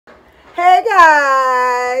Hey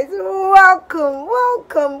guys, welcome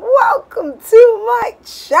to my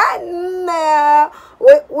channel.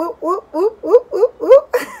 Whoop, whoop, whoop, whoop, whoop, whoop,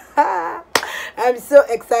 whoop. I'm so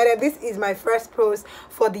excited. This is my first post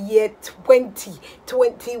for the year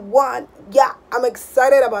 2021. Yeah, I'm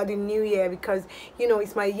excited about the new year because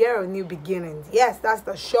it's my year of new beginnings. Yes, that's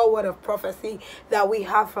the sure word of prophecy that we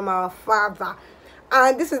have from our Father.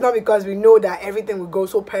 And this is not because we know that everything will go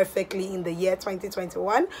so perfectly in the year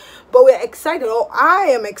 2021, but we're excited, or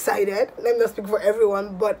I am excited. Let me not speak for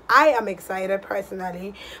everyone, but I am excited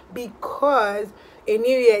personally because a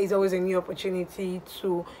new year is always a new opportunity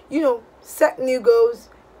to, set new goals,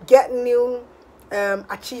 get new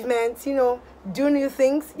achievements, do new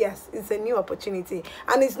things. Yes, it's a new opportunity.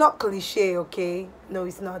 And it's not cliche, okay? No,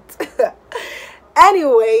 it's not.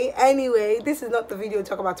 Anyway, this is not the video to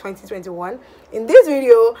talk about 2021. In this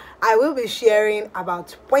video, I will be sharing about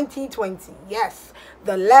 2020. Yes,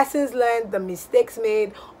 the lessons learned, the mistakes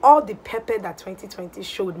made, all the pepper that 2020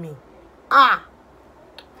 showed me.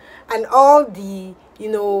 And all the,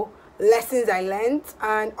 lessons I learned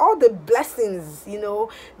and all the blessings,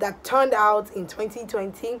 that turned out in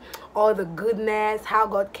 2020, all the goodness, how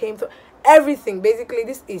God came through, everything. Basically,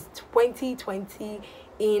 this is 2020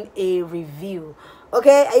 in a review.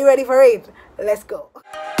 Okay, are you ready for it? Let's go.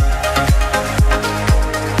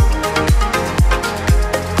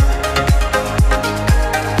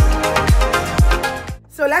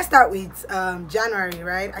 So let's start with January,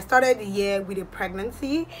 right? I started the year with a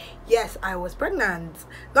pregnancy. Yes, I was pregnant.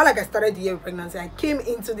 Not like I started the year with pregnancy. I came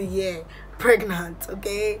into the year pregnant,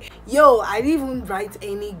 okay? I didn't even write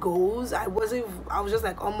any goals. I was just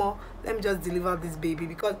like, let me just deliver this baby.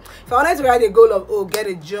 Because if I wanted to write a goal of get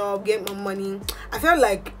a job, get more money, I felt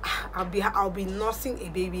like I'll be nursing a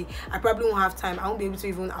baby. I probably won't have time. I won't be able to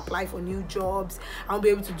even apply for new jobs. I won't be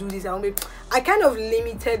able to do this. I kind of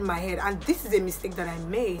limited my head, and this is a mistake that I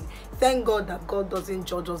made. Thank God that God doesn't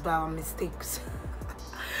judge us by our mistakes.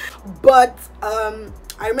 But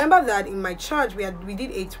I remember that in my church we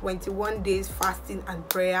did a 21 days fasting and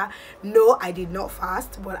prayer. No, I did not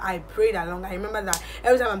fast, but I prayed along. I remember that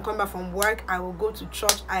every time I'm coming back from work, I will go to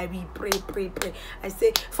church. I will pray. I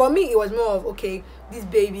say, for me it was more of, okay, this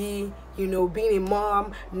baby, being a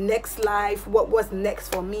mom, next life, what was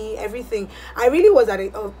next for me, everything. I really was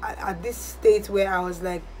at this state where I was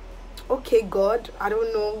like, okay, God, I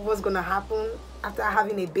don't know what's gonna happen after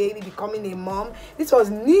having a baby, becoming a mom. This was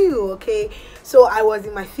new, okay? So I was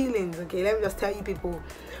in my feelings, okay? Let me just tell you people.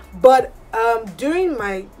 But during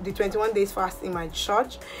the 21 days fast in my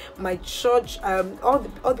church, all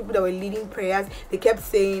the people that were leading prayers, they kept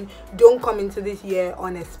saying, don't come into this year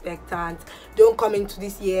unexpected. Don't come into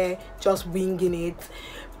this year just winging it.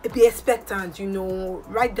 Be expectant,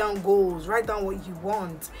 write down goals, write down what you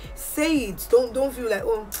want, say it. Don't feel like,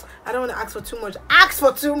 oh, I don't want to ask for too much. Ask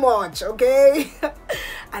for too much, okay?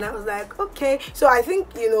 And I was like, okay. So I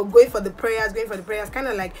think going for the prayers kind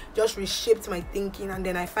of like just reshaped my thinking. And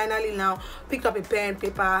then I finally now picked up a pen and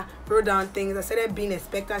paper, wrote down things. I started being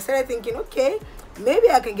expectant. I started thinking, okay, maybe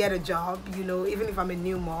I can get a job, even if I'm a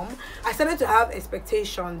new mom. I started to have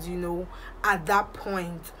expectations, at that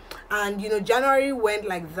point. And January went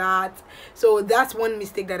like that. So that's one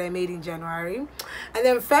mistake that I made in January. And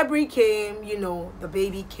then February came, the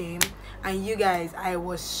baby came, and you guys, I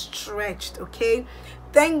was stretched, okay?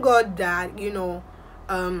 Thank God that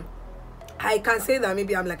I can say that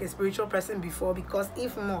maybe I'm like a spiritual person before, because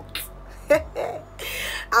if not,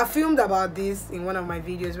 I filmed about this in one of my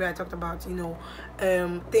videos where I talked about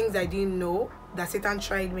things I didn't know that Satan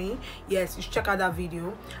tried me. Yes, you should check out that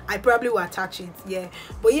video. I probably will attach it. Yeah,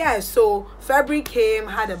 but yeah, so February came,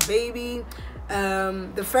 had a baby.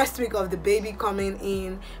 The first week of the baby coming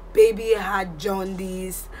in, baby had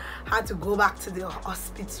jaundice, had to go back to the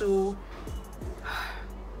hospital.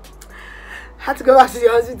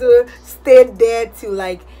 Stayed there till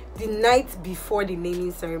like the night before the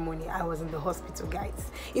naming ceremony. I was in the hospital,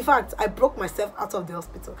 guys. In fact, I broke myself out of the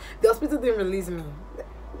hospital. The hospital didn't release me.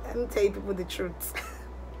 Let me tell you people the truth.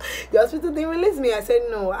 The hospital didn't release me. I said,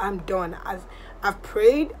 no, I'm done. I've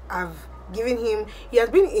prayed. I've given him. He has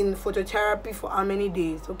been in phototherapy for how many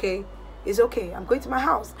days? Okay, it's okay. I'm going to my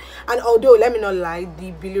house. And although, let me not lie,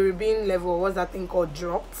 the bilirubin level, what's that thing called,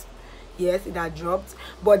 dropped. Yes, it had dropped.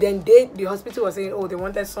 But then the hospital was saying, oh, they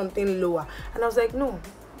wanted something lower. And I was like, no,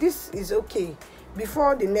 this is okay.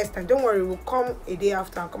 Before the next time, don't worry, we'll come a day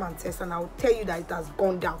after and come and test, and I'll tell you that it has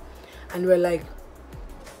gone down. And we're like,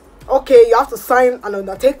 okay, you have to sign an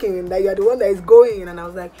undertaking that you're the one that is going. And I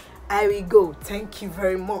was like, I will go, thank you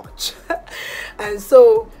very much. And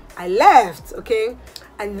so I left, okay?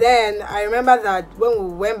 And then I remember that when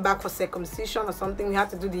we went back for circumcision or something, we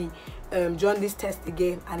had to do the jaundice test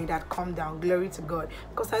again, and it had come down. Glory to God,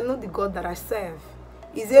 because I know the God that I serve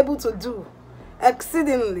is able to do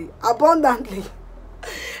exceedingly abundantly.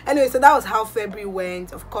 Anyway, so that was how February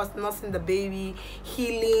went. Of course, nursing the baby,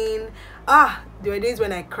 healing. There were days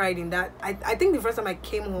when I cried in that. I think the first time I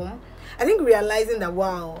came home, I think realizing that,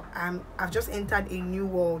 wow, I've just entered a new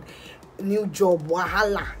world, new job,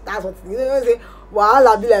 wahala. That's what, you know, say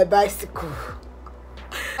wahala be like bicycle.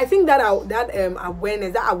 I think that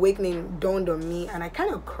awareness, that awakening dawned on me, and I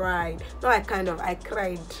kind of cried. I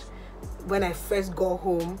cried when I first got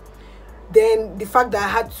home. Then the fact that I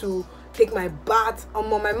had to take my bath,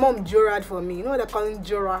 my mom jorad for me. You know what they're calling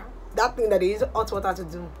jora? That thing that they use hot water to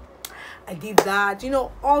do. I did that,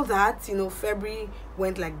 all that. February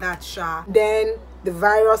went like that, sha. Then the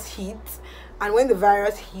virus hit, and when the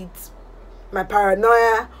virus hit, my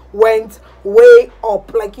paranoia went way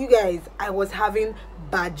up. Like, you guys, I was having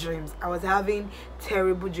bad dreams. I was having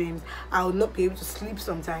terrible dreams. I would not be able to sleep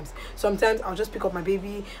sometimes. Sometimes I'll just pick up my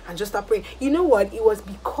baby and just start praying. You know what? It was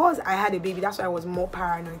because I had a baby. That's why I was more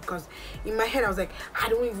paranoid, because in my head I was like, I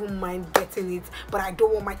don't even mind getting it, but I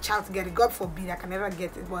don't want my child to get it. God forbid I can never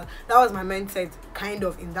get it. But that was my mindset kind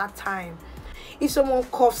of in that time. If someone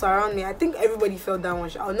coughs around me, I think everybody felt that one.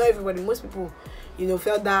 Or not everybody, most people,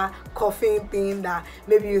 felt that coughing thing, that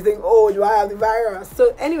maybe you think, oh, do I have the virus?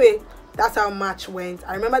 So anyway, that's how March went.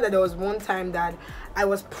 I remember that there was one time that I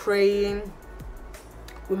was praying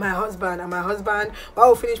with my husband, and my husband,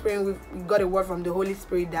 while we finished praying, we got a word from the Holy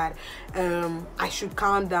Spirit that I should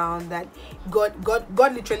calm down, that God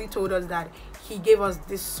literally told us that he gave us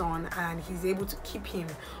this son and he's able to keep him,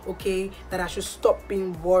 okay, that I should stop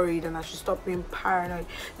being worried and I should stop being paranoid,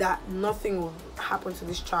 that nothing will happen to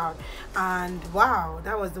this child. And wow,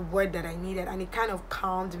 that was the word that I needed, and it kind of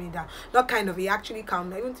calmed me down. Not kind of, it actually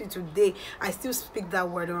calmed me. Even till today, I still speak that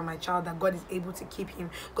word over my child, that God is able to keep him.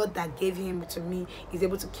 God that gave him to me is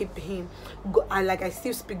able to keep him. I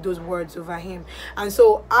still speak those words over him. And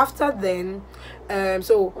so after then,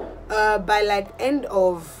 by like end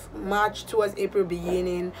of March towards April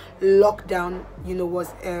beginning, lockdown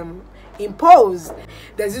was imposed.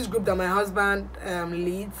 There's this group that my husband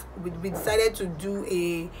leads. We decided to do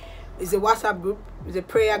it's a WhatsApp group. It's a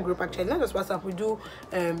prayer group, actually, not just WhatsApp. We do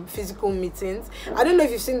physical meetings. I don't know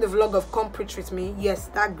if you've seen the vlog of Come Preach With Me. Yes,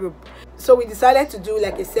 that group. So we decided to do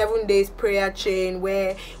like a 7 days prayer chain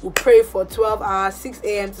where we pray for 12 hours, 6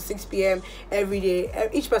 a.m. to 6 p.m. every day.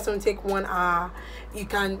 Each person will take 1 hour. It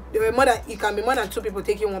can be more than 2 people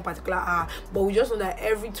taking one particular hour, but we just know that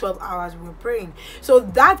every 12 hours we're praying. So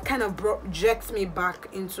that kind of projects me back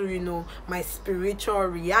into my spiritual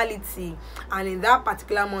reality. And in that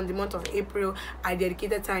particular month, the month of April, I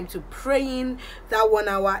dedicated time to praying that 1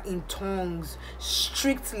 hour in tongues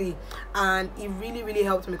strictly, and it really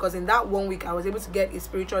helped me, because in that 1 week I was able to get a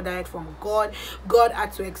spiritual diet from God. God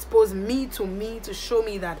had to expose me to show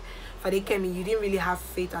me that, Fadekemi, you didn't really have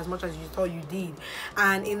faith as much as you thought you did.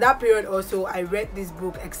 And in that period also, I read this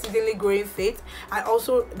book, Exceedingly Growing Faith.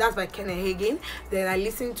 That's by Kenneth Hagin. Then I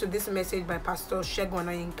listened to this message by Pastor Segun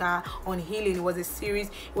Onayenka on healing. It was a series.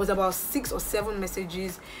 It was about 6 or 7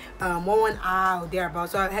 messages, 1 hour or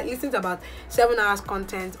thereabouts. So I listened to about 7 hours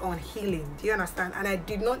content on healing. Do you understand? And I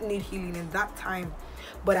did not need healing in that time,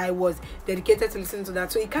 but I was dedicated to listen to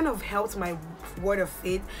that. So it kind of helped my word of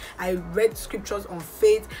faith. I read scriptures on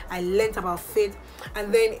faith. I learned about faith.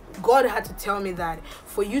 And then God had to tell me that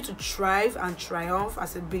for you to thrive and triumph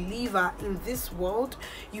as a believer in this world,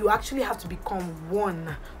 you actually have to become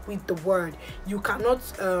one with the word. You cannot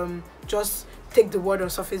just take the word on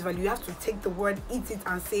surface value. You have to take the word, eat it,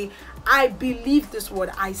 and say, I believe this word,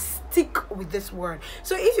 I stick with this word.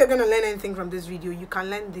 So if you're going to learn anything from this video, you can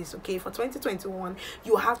learn this, okay? For 2021,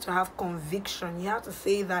 you have to have conviction. You have to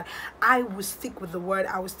say that I will stick with the word.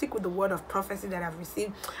 I will stick with the word of prophecy that I've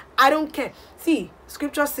received. I don't care. See,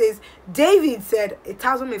 scripture says, David said,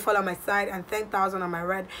 1,000 may fall on my side and 10,000 on my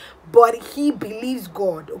right, but he believes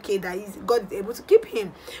God, okay, that God is able to keep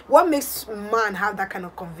him. What makes man have that kind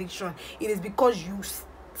of conviction? It is because you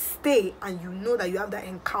stay and you know that you have that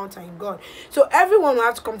encounter in God. So everyone will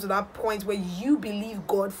have to come to that point where you believe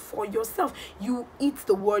God for yourself. You eat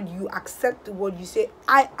the word, you accept the word, you say,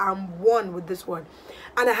 I am one with this word.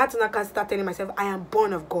 And I had to now start telling myself, I am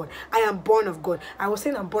born of God. I am born of God. I was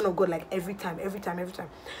saying I'm born of God like every time.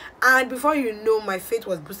 And before you know, my faith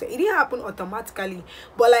was boosted. It didn't happen automatically,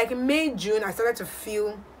 but like May, June, I started to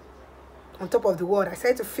feel on top of the word. I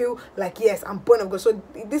started to feel like, yes, I'm born of God. So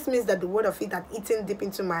this means that the word of it had eaten deep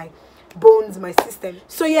into my bones, my system.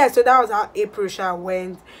 So yeah, so that was how April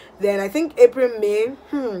went. Then I think April, May,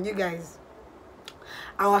 you guys,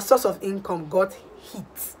 our source of income got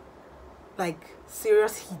hit, like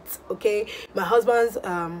serious hit. Okay, my husband's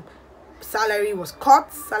salary was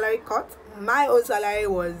cut, my own salary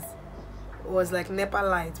was like NEPA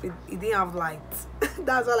light. It didn't have light.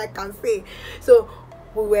 That's all I can say. So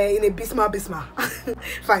we were in a bisma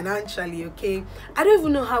financially. Okay, I don't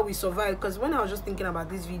even know how we survived, because when I was just thinking about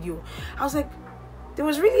this video, I was like, there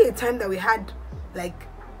was really a time that we had like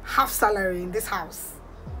half salary in this house.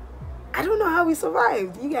 I don't know how we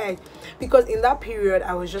survived, you guys, because in that period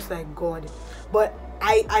I was just like, God. But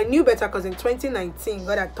I knew better, because in 2019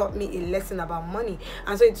 God had taught me a lesson about money.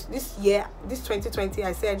 And so it's this year, this 2020,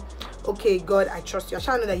 I said, okay, God, I trust you. I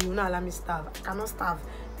shall know that you will not allow me starve. I cannot starve.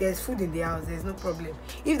 There's food in the house, there's no problem.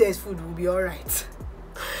 If there's food, we'll be all right.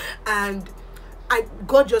 And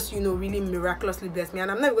God just, really miraculously blessed me.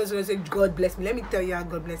 And I'm not going to say God bless me. Let me tell you how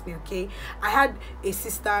God blessed me, okay? I had a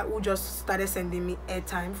sister who just started sending me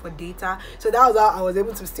airtime for data. So that was how I was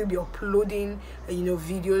able to still be uploading,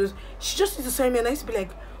 videos. She just used to send me, and I used to be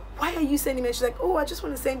like, why are you sending me? And she's like, oh, I just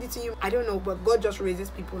want to send it to you. I don't know, but God just raises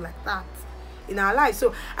people like that in our lives.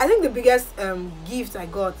 So I think the biggest gift I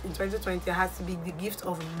got in 2020 has to be the gift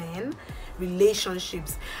of men,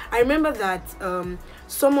 relationships. I remember that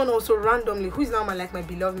someone also randomly, who is now my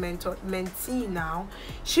beloved mentee now,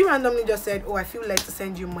 she randomly just said, oh, I feel like to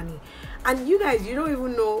send you money. And you guys, you don't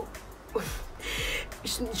even know.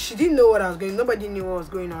 she didn't know what I was going, nobody knew what was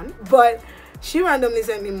going on, but she randomly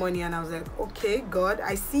sent me money, and I was like, okay, God,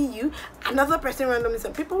 I see you. Another person randomly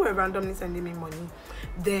sent, people were randomly sending me money.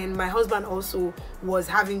 Then my husband also we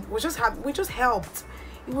just helped.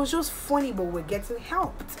 It was just funny, but we're getting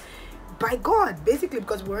helped by God, basically,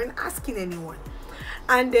 because we weren't asking anyone.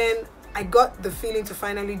 And then I got the feeling to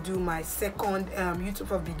finally do my second YouTube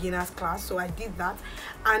for Beginners class. So I did that.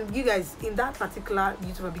 And you guys, in that particular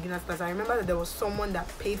YouTube for Beginners class, I remember that there was someone that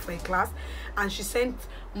paid for a class, and she sent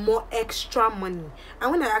more extra money.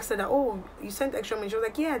 And when I asked her that, oh, you sent extra money, she was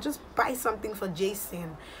like, yeah, just buy something for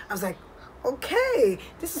Jason. I was like, okay,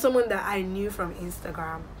 this is someone that I knew from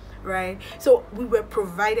Instagram, right? So we were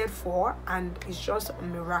provided for, and it's just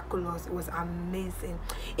miraculous. It was amazing.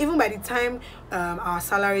 Even by the time our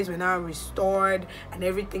salaries were now restored and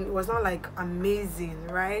everything, it was not like amazing,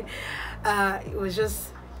 right? It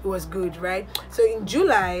was good, right? So in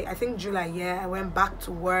July, I think July, yeah, I went back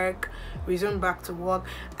to work, resumed back to work.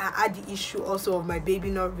 I had the issue also of my baby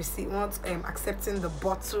not accepting the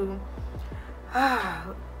bottle.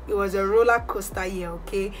 It was a roller coaster year,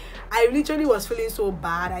 okay? I literally was feeling so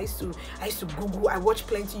bad. I used to Google. I watched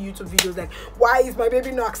plenty YouTube videos like, why is my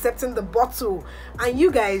baby not accepting the bottle? And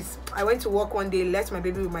you guys, I went to work one day, left my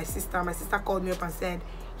baby with my sister. My sister called me up and said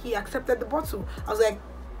he accepted the bottle. I was like,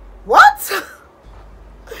 what?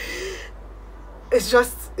 it's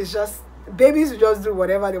just babies will just do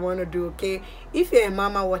whatever they want to do, okay? If you're a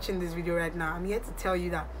mama watching this video right now, I'm here to tell you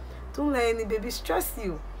that don't let any baby stress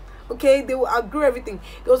you. Okay, they will outgrow everything.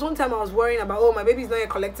 There was one time I was worrying about, oh, my baby's not yet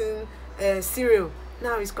collecting cereal.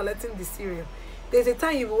 Now he's collecting the cereal. There's a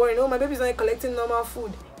time you'll be worrying, oh, my baby's not yet collecting normal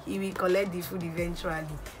food. He will collect the food eventually.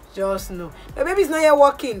 Just know. My baby's not yet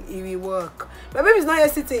walking. He will walk. My baby's not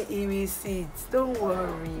yet sitting. He will sit. Don't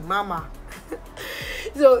worry, mama.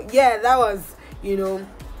 So yeah, that was,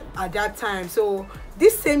 at that time. So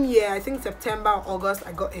this same year, I think September, August,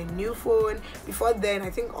 I got a new phone. Before then, I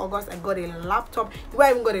think August, I got a laptop. The way I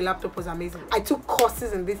even got a laptop was amazing. I took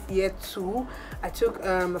courses in this year too. I took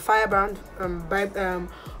Firebrand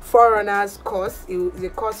Forerunners course. It was a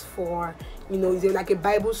course for, it's like a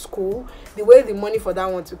Bible school. The way the money for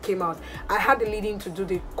that one came out, I had the leading to do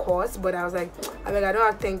the course, but I was like, I don't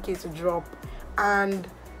have 10K to drop. And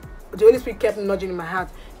the Holy Spirit kept nudging in my heart,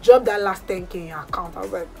 drop that last 10K in your account. I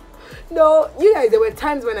was like, no, you guys, there were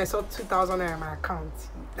times when I saw 2,000 in my account.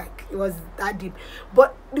 Like, it was that deep.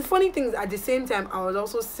 But the funny thing is, at the same time, I was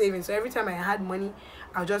also saving. So every time I had money,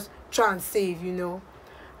 I'll just try and save,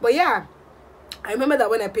 But yeah, I remember that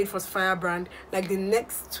when I paid for Firebrand, like the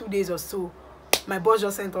next 2 days or so, my boss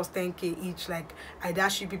just sent us 10K each. Like, I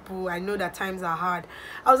dash you people. I know that times are hard.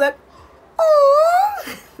 I was like,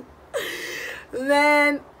 oh.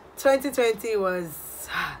 Then 2020 was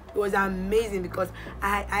amazing, because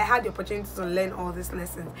I had the opportunity to learn all these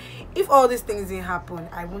lessons. If all these things didn't happen,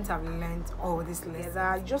 I wouldn't have learned all these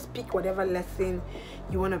lessons. Just pick whatever lesson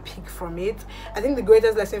you want to pick from it. I think the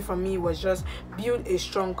greatest lesson for me was just build a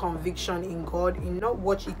strong conviction in God, in not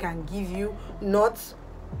what He can give you, not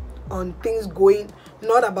on things going,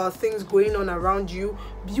 not about things going on around you.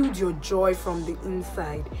 Build your joy from the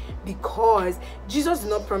inside, because Jesus did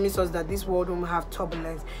not promise us that this world won't have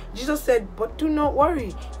turbulence. Jesus said, but do not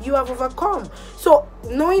worry, you have overcome. So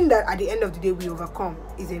knowing that at the end of the day we overcome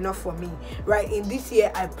is enough for me, right? In this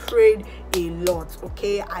year I prayed a lot,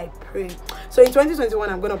 okay? I prayed. So in 2021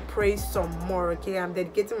 I'm gonna pray some more, okay? I'm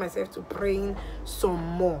dedicating myself to praying some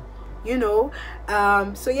more, you know.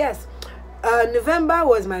 So yes, November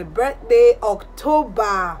was my birthday.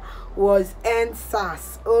 October was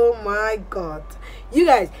NSAS. Oh my god, you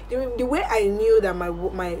guys, the way I knew that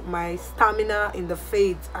my stamina in the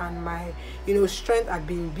faith and my, you know, strength had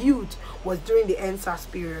been built was during the NSAS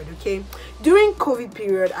period. Okay, during COVID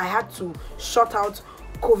period I had to shut out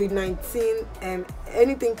COVID-19 and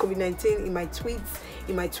anything COVID-19 in my tweets,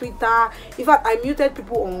 in my Twitter. In fact, I muted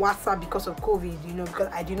people on WhatsApp because of COVID, you know, because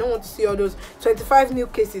I did not want to see all those 25 new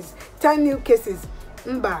cases, 10 new cases.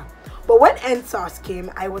 But when NSAS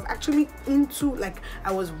came, I was actually into, like,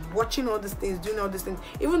 I was watching all these things, doing all these things,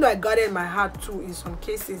 even though I got it in my heart too in some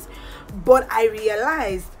cases. But I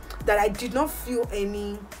realized that I did not feel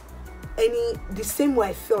the same way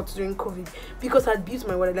I felt during COVID, because I'd built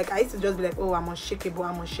my word. Like, I used to just be like, oh, I'm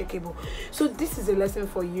unshakable. So this is a lesson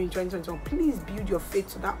for you in 2021. Please build your faith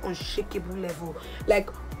to that unshakable level. Like,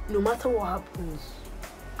 no matter what happens,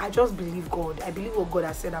 I just believe God. I believe what God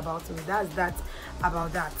has said about me. That's that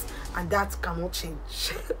about that, and that cannot change.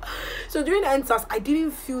 So during the NSAS, I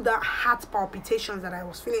didn't feel that heart palpitations that I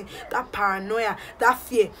was feeling, that paranoia, that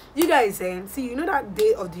fear. You guys, see, you know that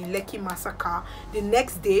day of the Lekki massacre, the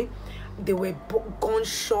next day there were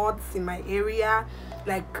gunshots in my area,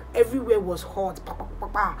 like everywhere was hot,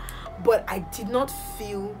 but I did not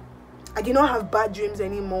have bad dreams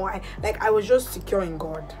anymore. I was just secure in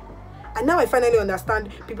God. And now I finally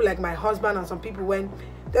understand people like my husband and some people, when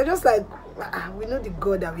they're just like, we know the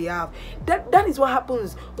God that we have. That is what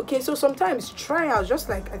happens. Okay, so sometimes trials, just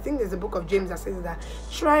like I think there's a book of James that says that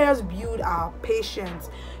trials build our patience.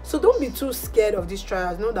 So don't be too scared of these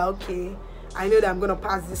trials. Know that, okay, I know that I'm gonna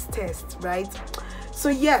pass this test, right? So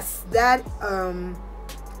yes, that's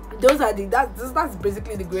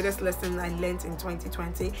basically the greatest lesson I learned in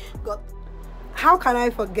 2020. How can I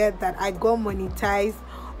forget that I got monetized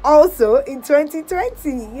also in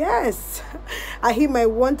 2020? Yes, I hit my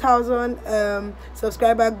 1,000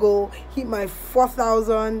 subscriber goal, hit my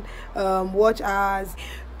 4,000 watch hours.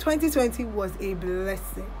 2020 was a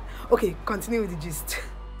blessing. Okay, continue with the gist.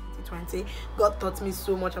 2020, God taught me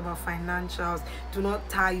so much about financials. Do not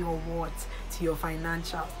tie your worth to your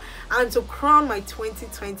financials. And to crown my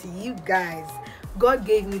 2020, you guys, God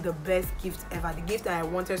gave me the best gift ever, the gift that I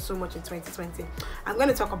wanted so much in 2020. I'm going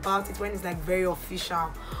to talk about it when it's like very official,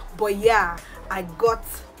 but yeah, I got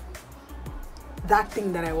that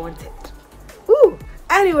thing that I wanted. Woo!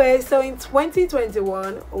 Anyway, so in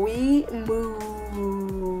 2021 we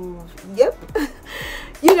move. Yep.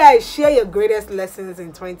 You guys share your greatest lessons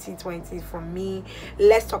in 2020 for me.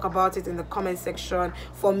 Let's talk about it in the comment section.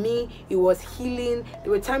 For me, it was healing.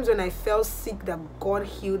 There were times when I felt sick that God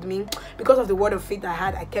healed me. Because of the word of faith I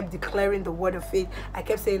had, I kept declaring the word of faith. I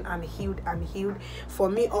kept saying, I'm healed, I'm healed. For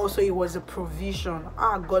me also, it was a provision.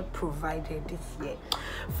 God provided this year.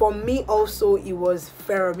 For me also, it was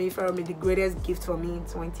Ferromi, the greatest gift for me in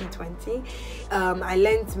 2020. I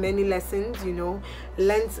learned many lessons, you know.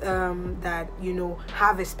 Learned that, you know,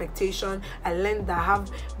 have expectation. I learned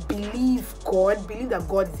that believe that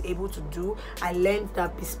God is able to do. I learned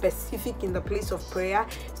that be specific in the place of prayer.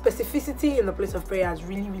 Specificity in the place of prayer has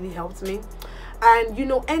really helped me. And, you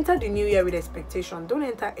know, enter the new year with expectation. Don't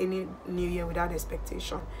enter any new year without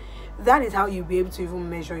expectation. That is how you'll be able to even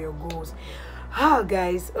measure your goals.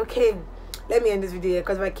 Guys, okay, let me end this video here,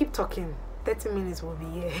 because if I keep talking, 30 minutes will be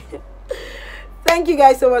here. Thank you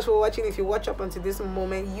guys so much for watching. If you watch up until this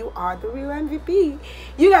moment, you are the real MVP.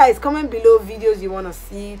 You guys, comment below videos you want to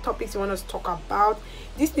see, topics you want us to talk about.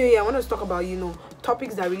 This new year, I want us to talk about, you know,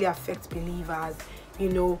 topics that really affect believers, you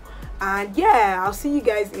know. And yeah, I'll see you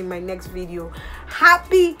guys in my next video.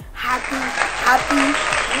 Happy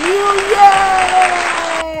New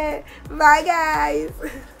Year! Bye, guys.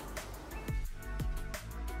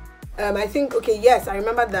 I think, okay, yes, I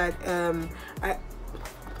remember that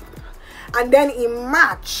and then in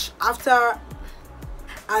March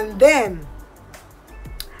and then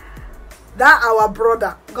that our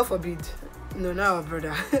brother, God forbid, no, not our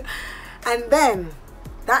brother, and then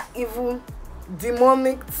that evil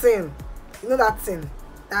demonic thing, you know, that thing,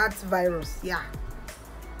 that virus, yeah,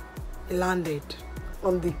 landed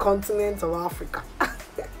on the continent of Africa.